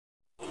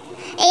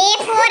A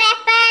for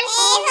apple.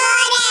 A for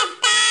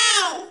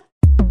apple.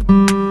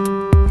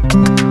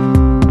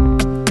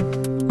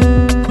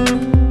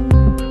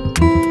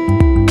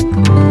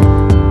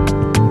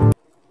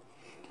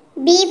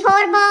 B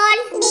for ball.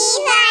 B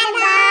for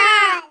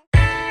ball.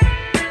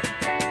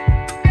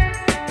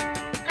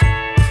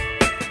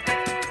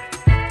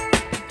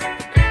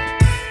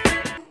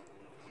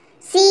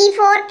 C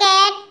for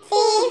cat. C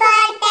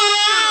for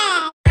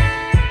cat.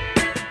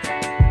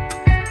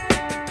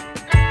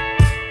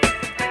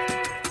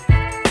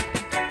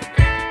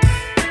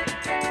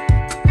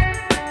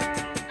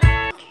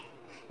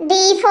 D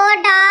for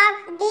dog.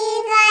 D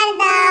for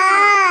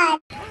dog.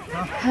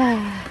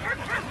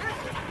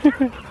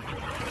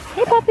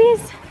 Hey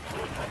puppies.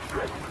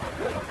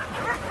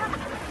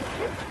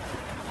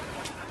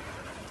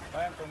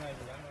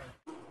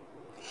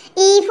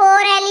 E for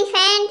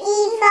elephant. E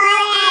for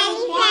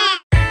elephant.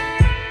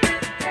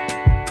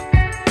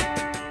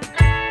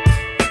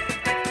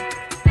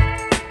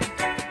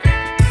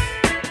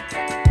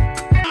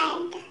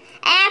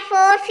 F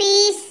for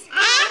fish.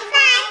 F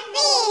for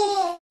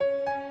fish.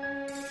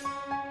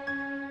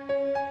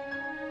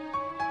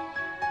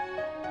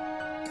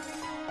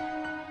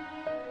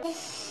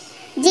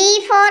 G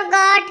for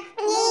goat.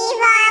 G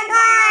for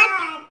goat.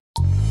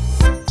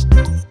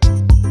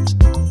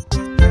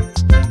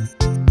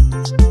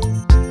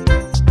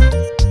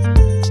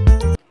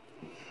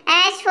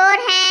 H for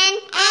hen.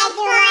 H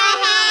for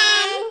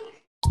hen.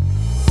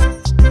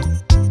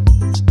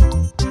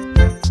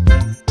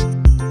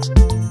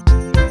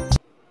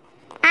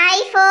 I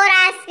for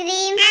ice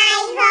cream. I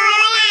for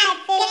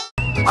ice cream.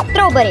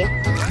 Strawberry.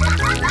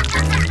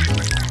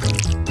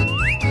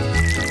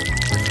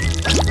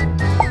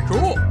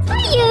 Cool.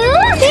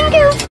 Thank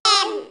you.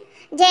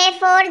 J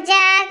for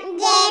jug.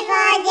 J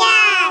for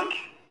jug.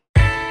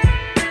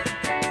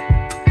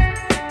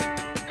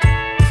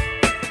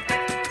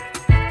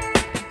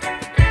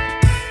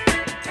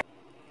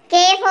 K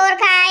for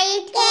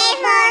kite. K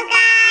for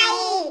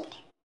kite.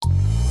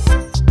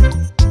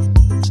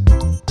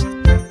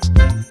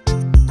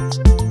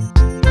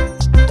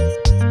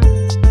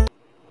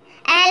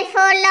 L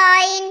for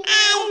lion.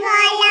 L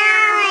for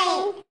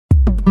lion.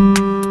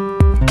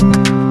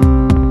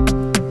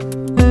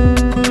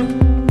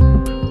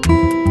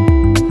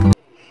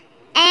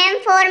 M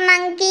for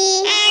monkey.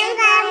 M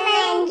for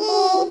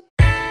monkey.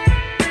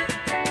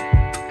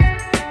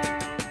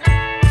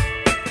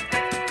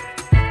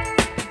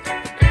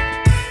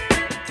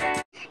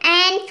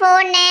 N for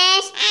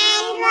nest.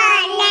 N for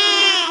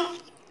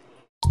nest.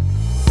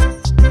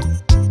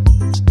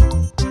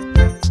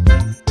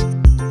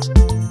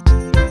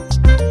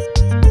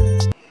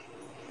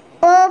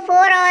 O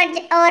for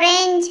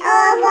orange. O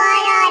for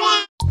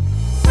orange.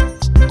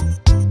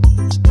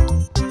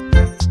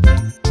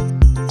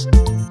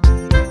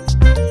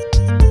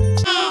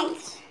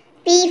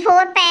 P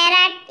for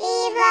parrot. P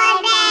for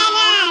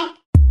parrot.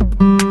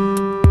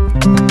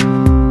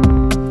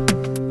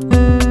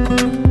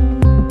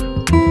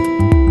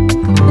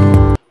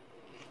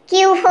 Q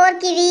for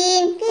kiwi.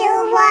 Q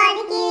for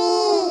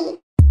kiwi.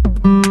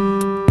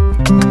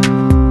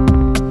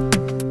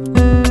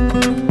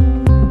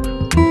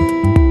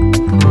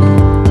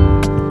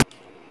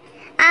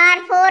 R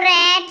for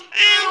rat.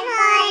 R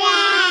for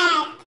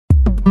rat.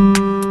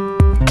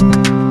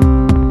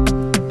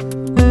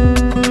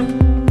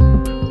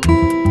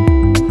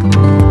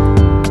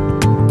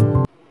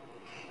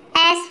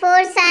 S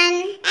for sun.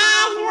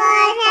 S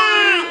for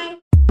sun.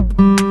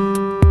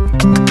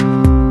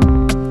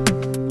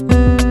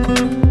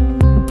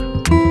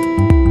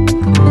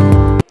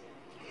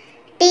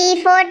 T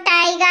for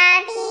tiger.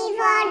 T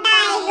for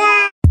tiger.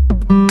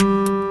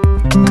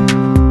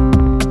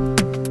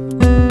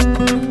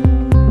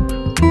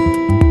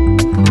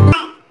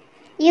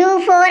 U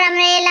for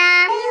umbrella.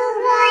 U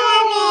for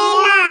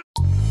umbrella.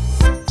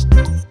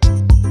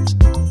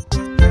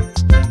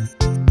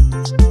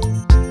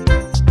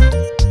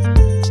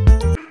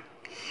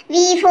 V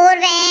for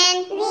van.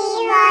 V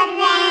for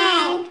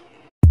van.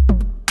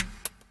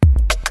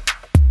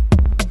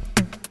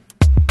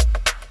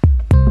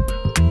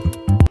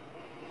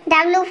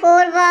 W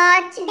for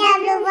watch.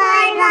 W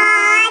for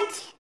watch.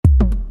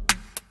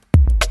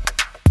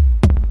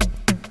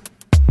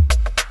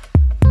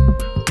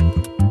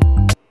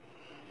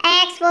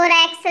 X for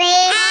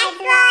X-ray. X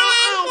for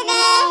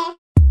X-ray.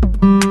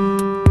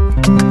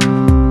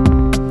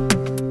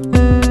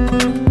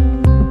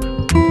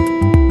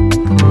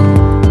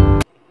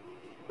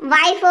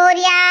 Y for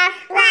yak.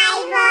 Y